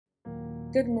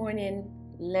Good morning.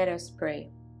 Let us pray.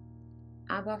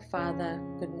 Abba Father,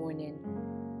 good morning.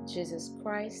 Jesus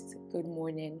Christ, good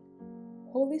morning.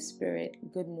 Holy Spirit,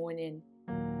 good morning.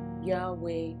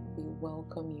 Yahweh, we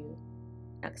welcome you.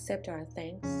 Accept our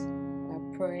thanks, our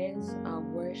prayers, our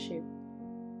worship.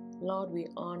 Lord, we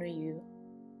honor you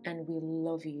and we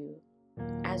love you.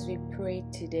 As we pray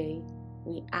today,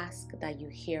 we ask that you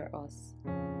hear us.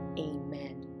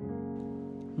 Amen.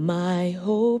 My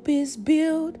hope is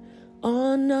built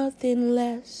on nothing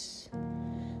less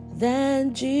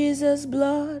than Jesus'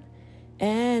 blood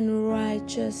and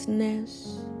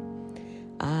righteousness.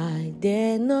 I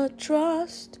dare not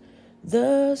trust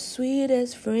the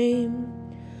sweetest frame,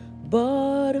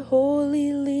 but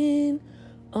wholly lean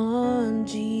on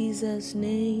Jesus'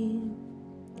 name.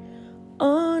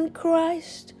 On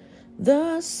Christ,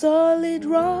 the solid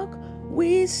rock,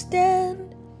 we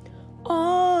stand.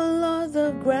 All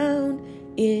other ground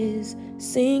is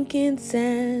sinking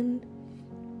sand.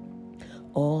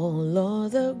 All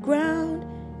other ground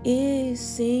is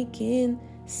sinking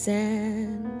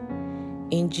sand.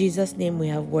 In Jesus' name we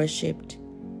have worshipped.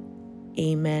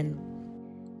 Amen.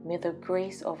 May the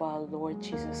grace of our Lord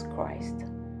Jesus Christ,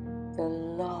 the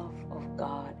love of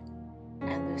God,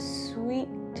 and the sweet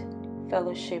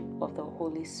fellowship of the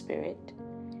Holy Spirit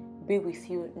be with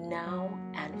you now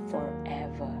and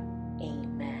forever.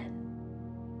 Amen.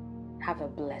 Have a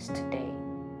blessed day.